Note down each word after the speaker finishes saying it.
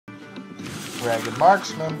Ragged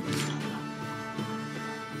Marksman.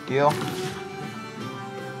 Heal.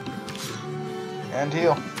 And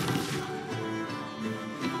heal.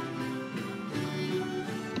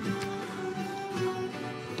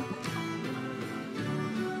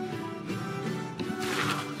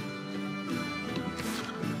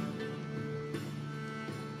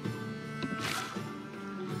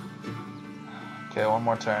 Okay, one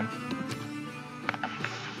more turn.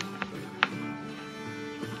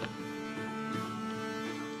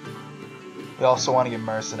 We also want to get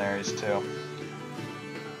mercenaries too.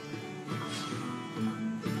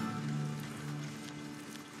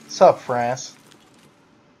 What's up, France?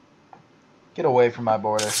 Get away from my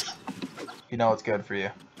border. You know what's good for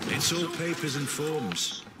you. It's all papers and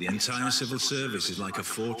forms. The entire civil service is like a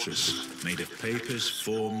fortress, made of papers,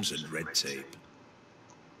 forms, and red tape.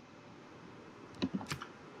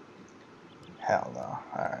 Hell no.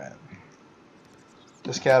 Alright.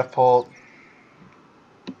 This catapult.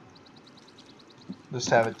 Just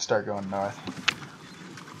have it start going north.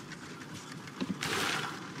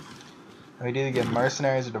 We'd either get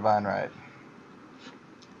mercenaries or divine right.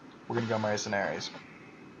 We're gonna go mercenaries.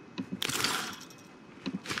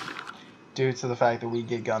 Due to the fact that we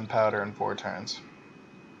get gunpowder in 4 turns.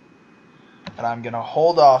 And I'm gonna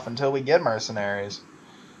hold off until we get mercenaries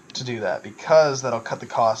to do that, because that'll cut the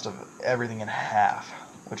cost of everything in half,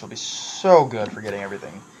 which will be so good for getting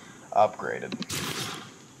everything upgraded.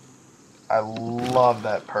 I love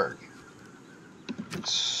that perk.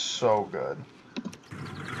 It's so good.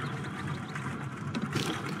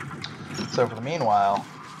 So for the meanwhile,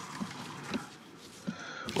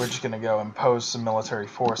 we're just going to go impose some military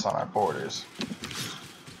force on our borders.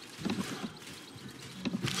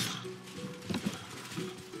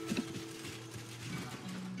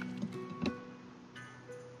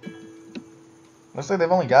 Looks like they've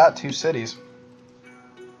only got 2 cities.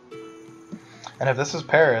 And if this is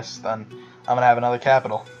Paris, then I'm going to have another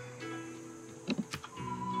capital.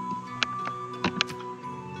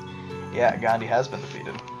 Yeah, Gandhi has been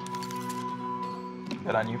defeated.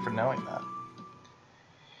 Good on you for knowing that.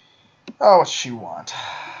 Oh, what you want?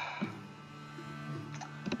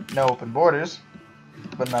 No open borders,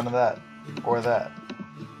 but none of that. Or that.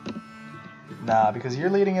 Nah, because you're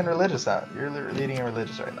leading in religious out. You're leading in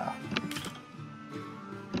religious right now.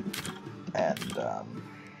 And,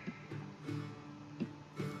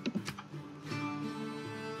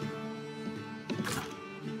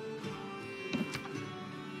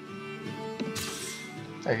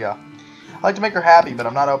 there you go. I like to make her happy, but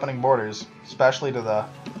I'm not opening borders. Especially to the...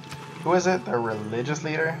 Who is it? Their religious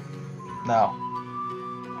leader? No.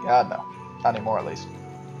 God, no. Not anymore, at least.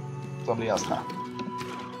 Somebody else now.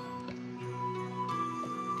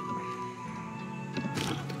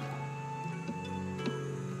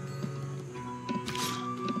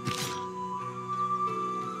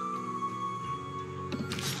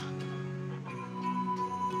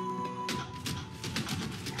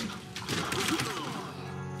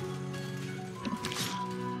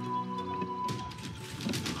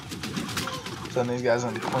 Send these guys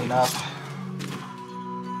in to clean up.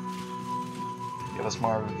 Give us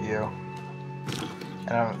more of a view.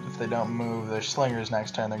 And if they don't move their slingers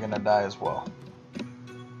next turn, they're going to die as well.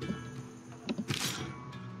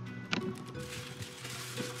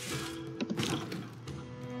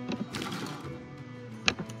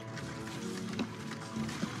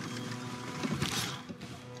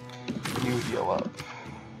 You heal up.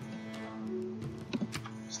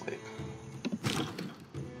 Sleep.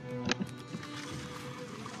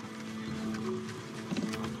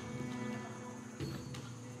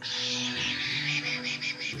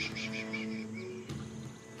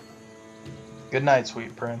 Good night,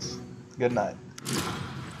 sweet prince. Good night.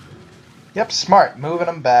 Yep, smart. Moving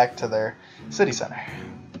them back to their city center.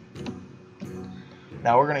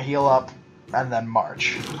 Now we're going to heal up and then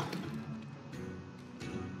march.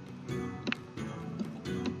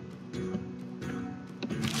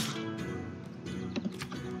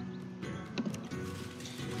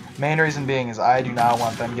 Main reason being is I do not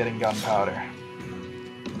want them getting gunpowder.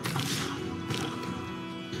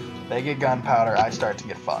 If they get gunpowder, I start to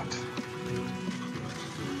get fucked.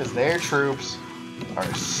 Because their troops are...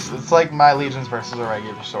 It's like my legions versus a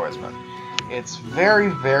regular swordsman. It's very,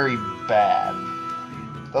 very bad.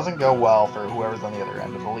 It doesn't go well for whoever's on the other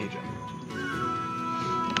end of the legion.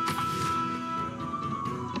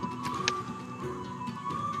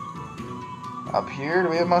 Up here, do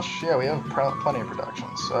we have much? Yeah, we have plenty of production,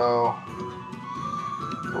 so...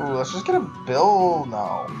 Ooh, let's just get a bill...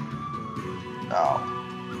 No. No.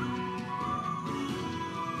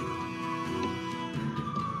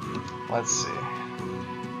 Let's see.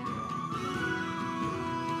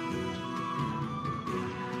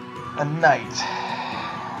 a knight.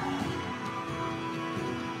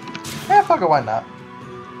 Yeah, fuck it, why not?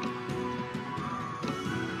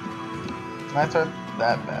 Knights aren't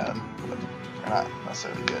that bad, but they're not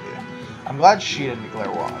necessarily good either. I'm glad she didn't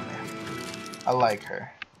declare war on me. I like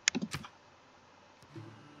her.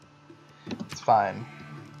 It's fine.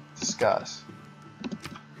 Discuss.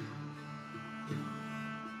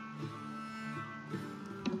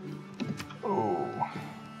 Ooh.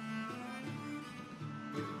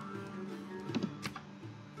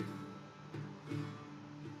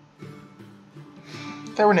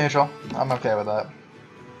 Okay, we're neutral. I'm okay with that.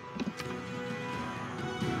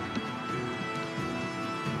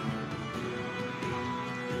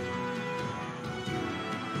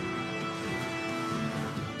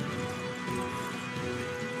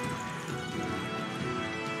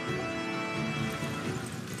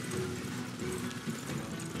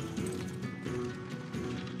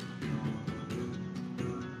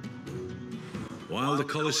 While the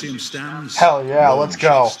Colosseum stands, Hell yeah, Rome let's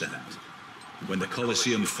shall go. stand. When the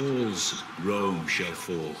Colosseum falls, Rome shall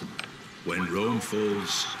fall. When Rome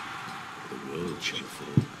falls, the world shall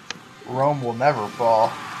fall. Rome will never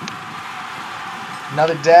fall.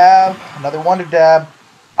 Another dab, another wonder dab.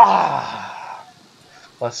 Ah!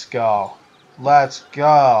 Let's go. Let's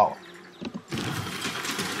go.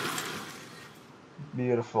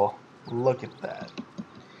 Beautiful. Look at that.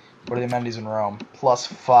 What are the amenities in Rome?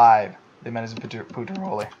 +5. The amenities in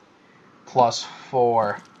Puteroli.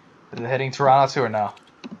 +4. Is it hitting Toronto too or no?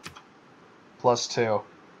 +2.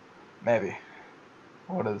 Maybe.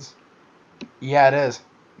 What is? Yeah, it is.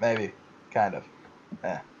 Maybe. Kind of.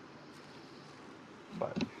 Eh.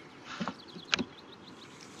 But.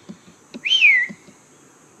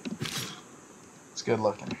 It's good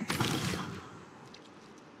looking.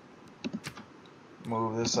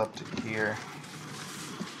 Move this up to here.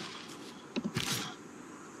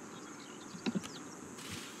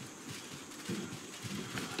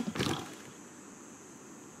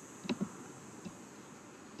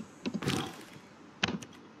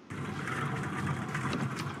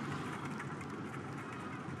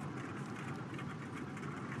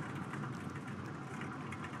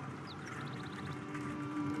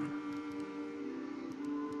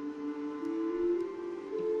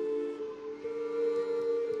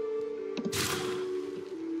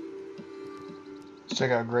 Let's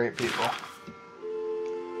check out great people.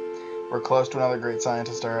 We're close to another great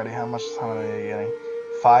scientist already. How many are you getting?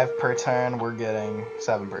 5 per turn. We're getting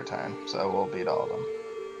 7 per turn. So we'll beat all of them.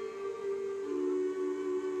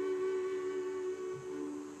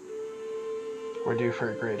 We're due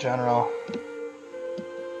for a great general.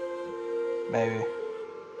 Maybe.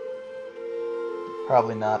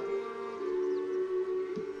 Probably not.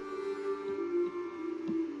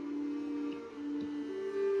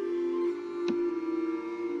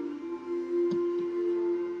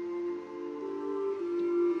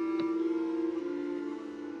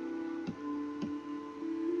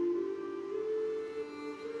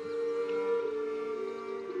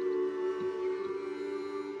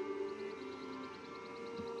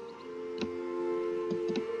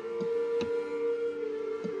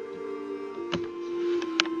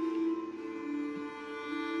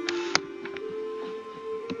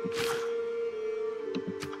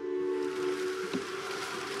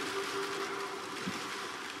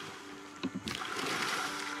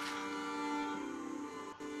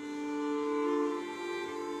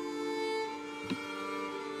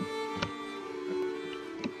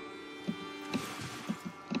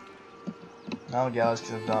 Now the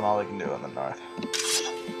Galaxies have done all they can do in the north.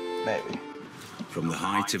 Maybe. From the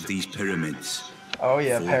height of these pyramids, Oh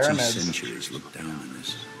yeah, 40 pyramids. centuries look down on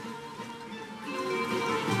us.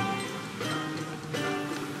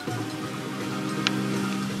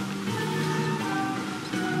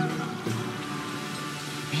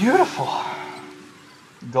 Beautiful.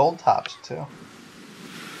 Gold tops too.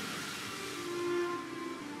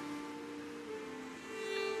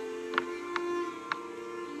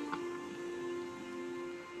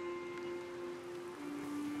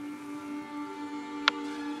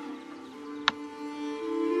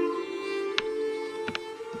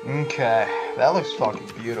 Okay, that looks fucking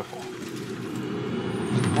beautiful.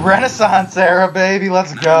 Renaissance era, baby,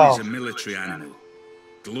 let's Man go. is a military animal,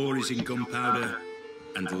 glories in gunpowder,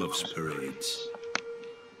 and loves parades.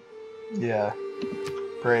 Yeah,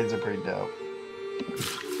 parades are pretty dope.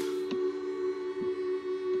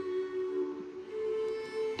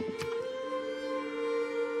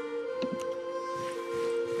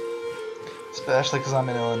 Especially because I'm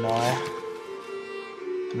in Illinois.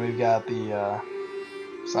 And we've got the,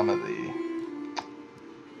 some of the,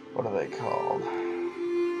 what are they called?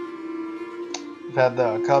 We've had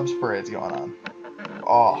the Cubs parades going on.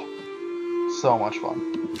 Oh, so much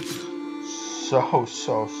fun. So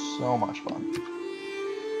much fun. I'm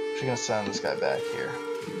just gonna send this guy back here.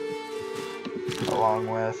 Along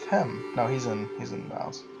with him. No, he's in the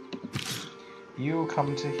house. You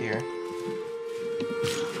come to here.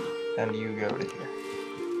 And you go to here.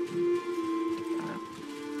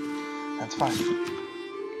 That's fine.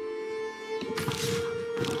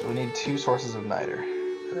 We need 2 sources of niter,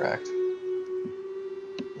 correct?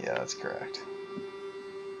 Yeah, that's correct.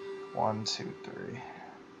 1, 2, 3.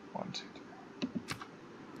 1, 2,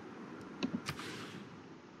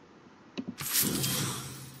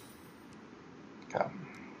 3. Okay,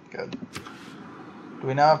 good. Do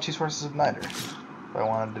we now have 2 sources of niter? If I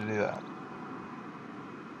wanted to do that.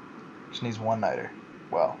 Just needs 1 niter.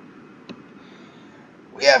 Well,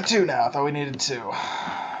 we have 2 now. I thought we needed 2.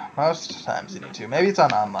 Most times you need 2. Maybe it's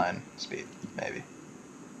on online speed. Maybe.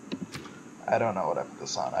 I don't know what I put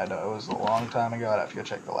this on. It was a long time ago. I'd have to go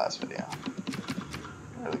check the last video.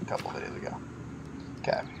 Or a couple videos ago.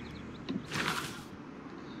 Okay.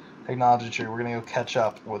 Technology tree. We're gonna go catch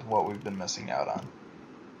up with what we've been missing out on.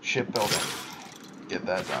 Shipbuilding. Get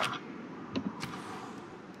that done.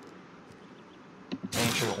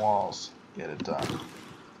 Ancient walls. Get it done.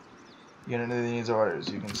 Unit needs orders.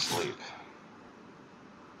 You can sleep.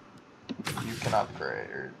 You can upgrade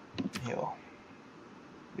or heal.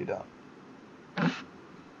 Be done.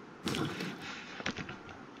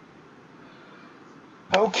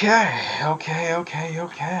 Okay.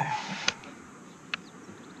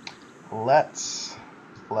 Let's.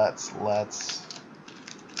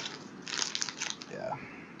 Yeah.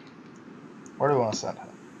 Where do we want to send him?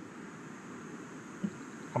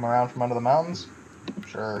 Come around from under the mountains?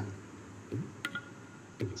 Sure.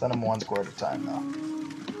 Send him 1 square at a time, though.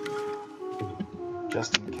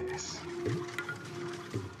 Just in case.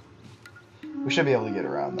 We should be able to get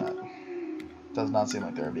around that. Does not seem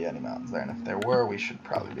like there would be any mountains there, and if there were, we should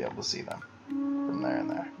probably be able to see them from there and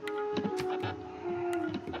there.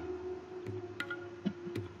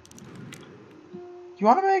 You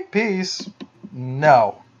want to make peace?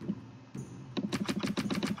 No.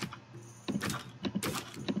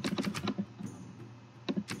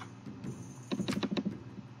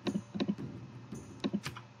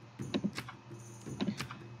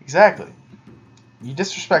 Exactly. You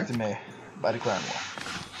disrespected me by declaring war.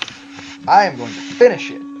 I am going to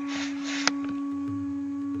finish it.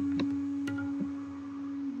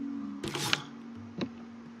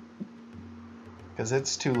 Because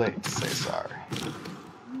it's too late to say sorry.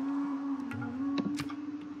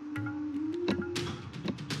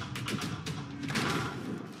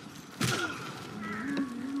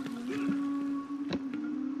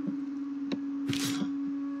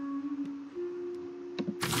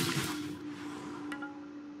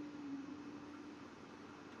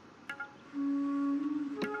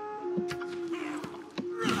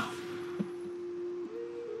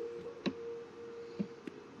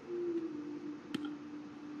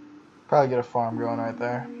 Probably get a farm going right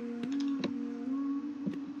there.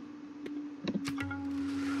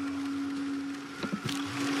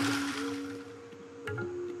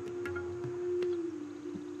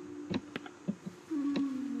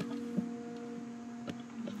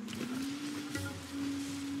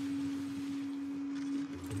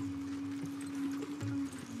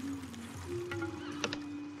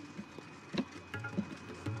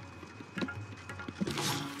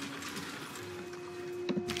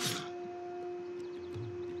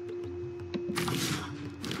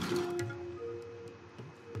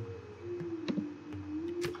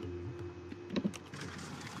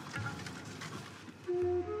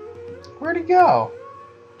 Where'd he go?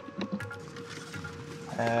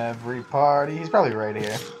 Every party. He's probably right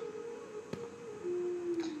here.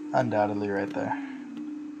 Undoubtedly right there.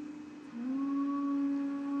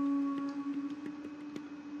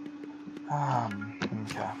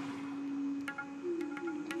 Okay.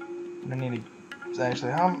 I need to...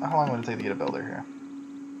 Actually, how long would it take to get a builder here?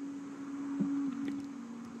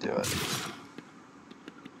 Do it.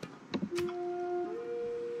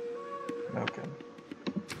 Okay.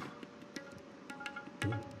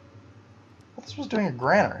 This was doing a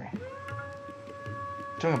granary.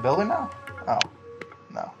 Doing a builder now? Oh,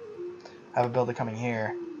 no. I have a builder coming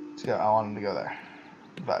here. Let's go. I want him to go there.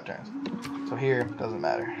 5 turns. So here, doesn't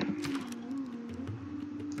matter.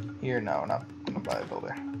 Here, no, not gonna buy a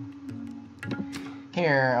builder.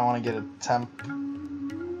 Here, I want to get a temp